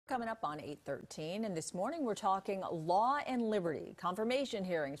Coming up on 8:13, and this morning we're talking law and liberty. Confirmation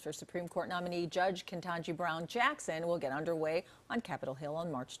hearings for Supreme Court nominee Judge Ketanji Brown Jackson will get underway on Capitol Hill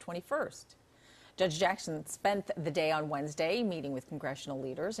on March 21st. Judge Jackson spent the day on Wednesday meeting with congressional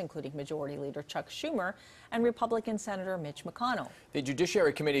leaders, including Majority Leader Chuck Schumer and Republican Senator Mitch McConnell. The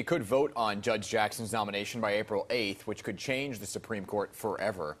Judiciary Committee could vote on Judge Jackson's nomination by April 8th, which could change the Supreme Court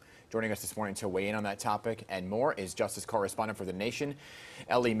forever. Joining us this morning to weigh in on that topic and more is Justice Correspondent for The Nation,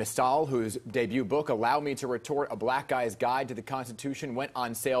 Elie Mystal, whose debut book, Allow Me to Retort, A Black Guy's Guide to the Constitution, went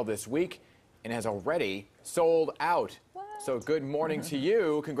on sale this week and has already sold out. What? So good morning to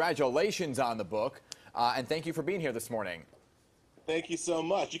you. Congratulations on the book, and thank you for being here this morning. Thank you so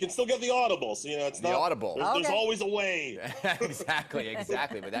much. You can still get the Audible, so it's the not Audible. There's always a way. Exactly.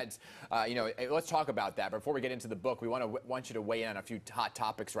 But that's let's talk about that. Before we get into the book, we want you to weigh in on a few hot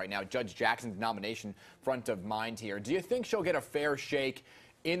topics right now. Judge Jackson's nomination front of mind here. Do you think she'll get a fair shake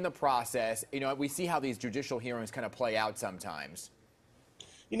in the process? We see how these judicial hearings kind of play out sometimes.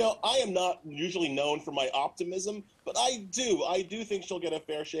 I am not usually known for my optimism, but I do think she'll get a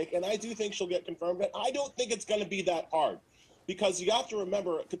fair shake, and I do think she'll get confirmed. But I don't think it's going to be that hard. Because you have to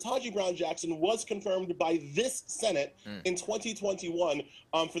remember, Ketanji Brown Jackson was confirmed by this Senate in 2021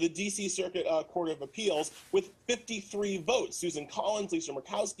 for the D.C. Circuit Court of Appeals with 53 votes. Susan Collins, Lisa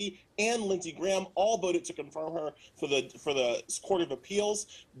Murkowski, and Lindsey Graham all voted to confirm her for the Court of Appeals.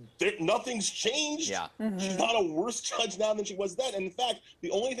 Nothing's changed. Yeah. She's not a worse judge now than she was then. And in fact,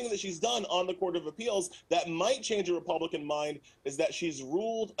 the only thing that she's done on the Court of Appeals that might change a Republican mind is that she's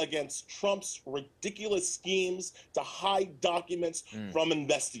ruled against Trump's ridiculous schemes to hide documents from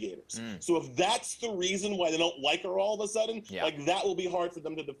investigators. So if that's the reason why they don't like her all of a sudden, that will be hard for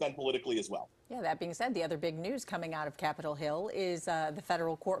them to defend politically as well. Yeah, that being said, the other big news coming out of Capitol Hill is the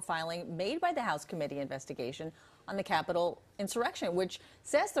federal court filing made by the House Committee investigation on the Capitol insurrection, which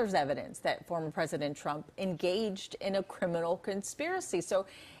says there's evidence that former President Trump engaged in a criminal conspiracy. So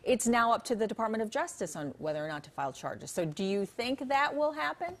it's now up to the Department of Justice on whether or not to file charges. So do you think that will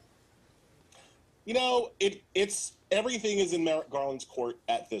happen? It's everything is in Merrick Garland's court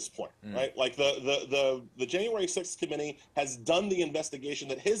at this point, right? Like the January 6th committee has done the investigation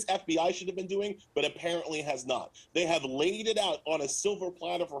that his FBI should have been doing, but apparently has not. They have laid it out on a silver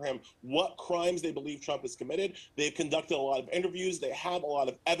platter for him what crimes they believe Trump has committed. They've conducted a lot of interviews. They have a lot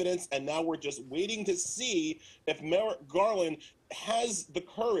of evidence, and now we're just waiting to see if Merrick Garland has the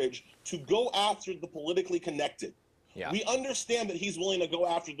courage to go after the politically connected. Yeah. We understand that he's willing to go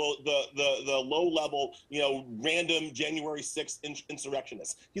after the low-level, random January 6th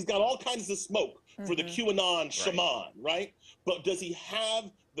insurrectionists. He's got all kinds of smoke for the QAnon shaman, right? But does he have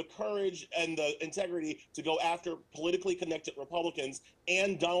the courage and the integrity to go after politically connected Republicans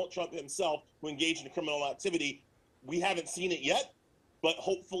and Donald Trump himself who engaged in criminal activity? We haven't seen it yet, but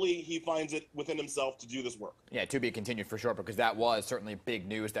hopefully he finds it within himself to do this work. Yeah, to be continued for sure, because that was certainly big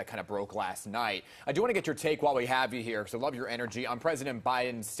news that kind of broke last night. I do want to get your take while we have you here, because I love your energy on President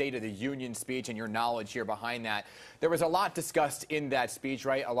Biden's State of the Union speech and your knowledge here behind that. There was a lot discussed in that speech,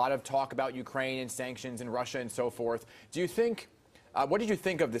 right? A lot of talk about Ukraine and sanctions and Russia and so forth. Do you think, what did you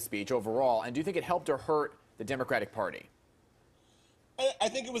think of the speech overall, and do you think it helped or hurt the Democratic Party? I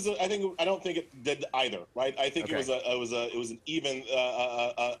think it was. I don't think it did either. Right. I think it was an even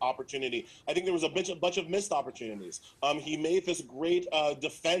opportunity. I think there was a bunch of missed opportunities. He made this great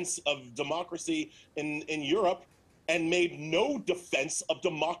defense of democracy in Europe, and made no defense of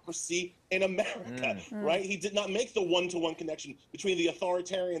democracy in America, right? He did not make the one-to-one connection between the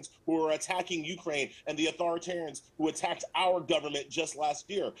authoritarians who are attacking Ukraine and the authoritarians who attacked our government just last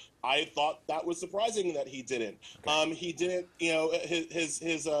year. I thought that was surprising that he didn't. He didn't,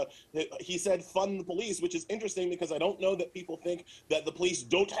 he said fund the police, which is interesting because I don't know that people think that the police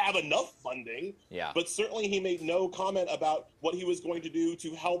don't have enough funding. Yeah. But certainly he made no comment about what he was going to do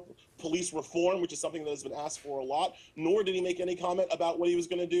to help police reform, which is something that has been asked for a lot, nor did he make any comment about what he was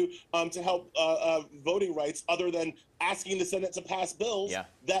going to do to help voting rights, other than asking the Senate to pass bills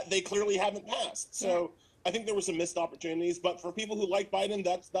that they clearly haven't passed. So I think there were some missed opportunities, but for people who like Biden,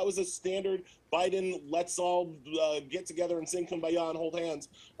 that was a standard Biden, let's all get together and sing Kumbaya and hold hands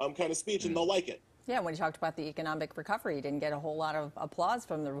kind of speech, and they'll like it. Yeah, when he talked about the economic recovery, he didn't get a whole lot of applause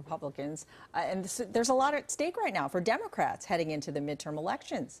from the Republicans. And there's a lot at stake right now for Democrats heading into the midterm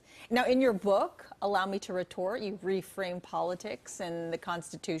elections. Now, in your book, Allow Me to Retort, you reframe politics and the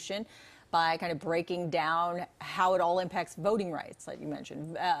Constitution by kind of breaking down how it all impacts voting rights, like you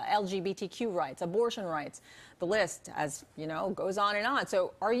mentioned, LGBTQ rights, abortion rights. The list, as you know, goes on and on.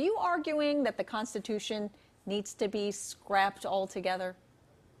 So are you arguing that the Constitution needs to be scrapped altogether?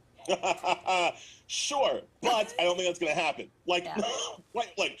 Sure, but I don't think that's going to happen. Like, Yeah.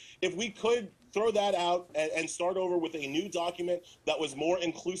 like if we could throw that out and start over with a new document that was more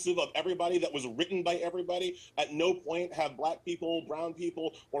inclusive of everybody, that was written by everybody, at no point have black people, brown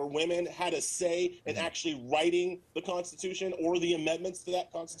people, or women had a say in actually writing the Constitution or the amendments to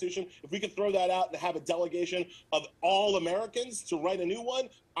that Constitution. If we could throw that out and have a delegation of all Americans to write a new one,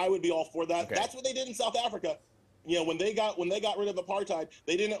 I would be all for that. Okay. That's what they did in South Africa. You know, when they got rid of apartheid,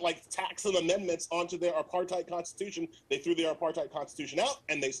 they didn't like tack some amendments onto their apartheid constitution. They threw the apartheid constitution out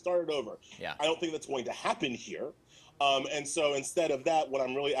and they started over. Yeah. I don't think that's going to happen here. And so instead of that, what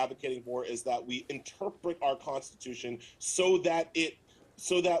I'm really advocating for is that we interpret our Constitution so that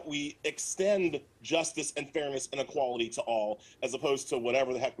we extend justice and fairness and equality to all, as opposed to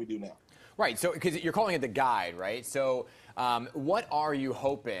whatever the heck we do now. Right. So, because you're calling it the guide, right? So, what are you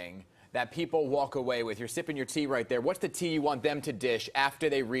hoping that people walk away with? You're sipping your tea right there. What's the tea you want them to dish after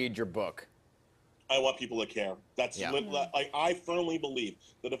they read your book? I want people to care. I firmly believe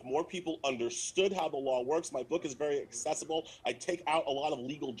that if more people understood how the law works, my book is very accessible. I take out a lot of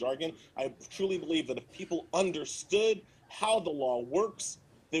legal jargon. I truly believe that if people understood how the law works,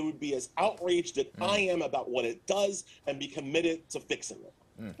 they would be as outraged as I am about what it does and be committed to fixing it.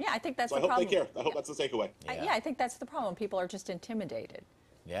 Yeah, I think that's So the I hope problem. they care. I hope that's the takeaway. I think that's the problem. People are just intimidated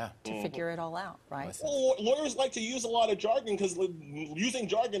to figure it all out, right? Well, lawyers like to use a lot of jargon because using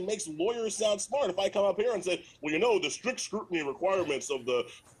jargon makes lawyers sound smart. If I come up here and say, well, you know, the strict scrutiny requirements of the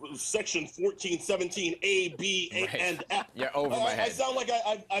section 1417 A, B, A, and F. Yeah, over my head. I sound like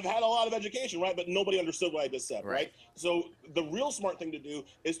I've had a lot of education, right? But nobody understood what I just said, right? So the real smart thing to do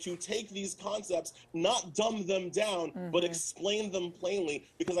is to take these concepts, not dumb them down, but explain them plainly,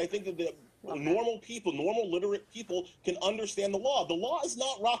 because I think that normal people, normal literate people can understand the law. The law is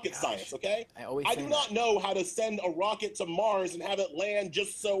not rocket science, okay? I do not know how to send a rocket to Mars and have it land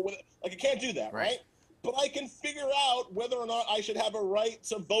just so, I can't do that, right? But I can figure out whether or not I should have a right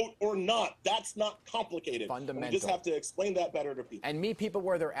to vote or not. That's not complicated. Fundamental. We just have to explain that better to people. And meet people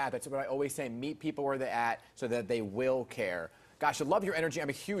where they're at. That's what I always say. Meet people where they're at so that they will care. Gosh, I love your energy. I'm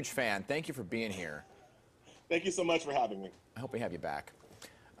a huge fan. Thank you for being here. Thank you so much for having me. I hope we have you back.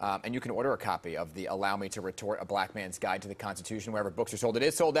 And you can order a copy of the Allow Me to Retort, A Black Man's Guide to the Constitution, wherever books are sold. It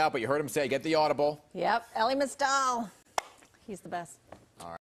is sold out, but you heard him say, get the Audible. Yep, Elie Mystal. He's the best.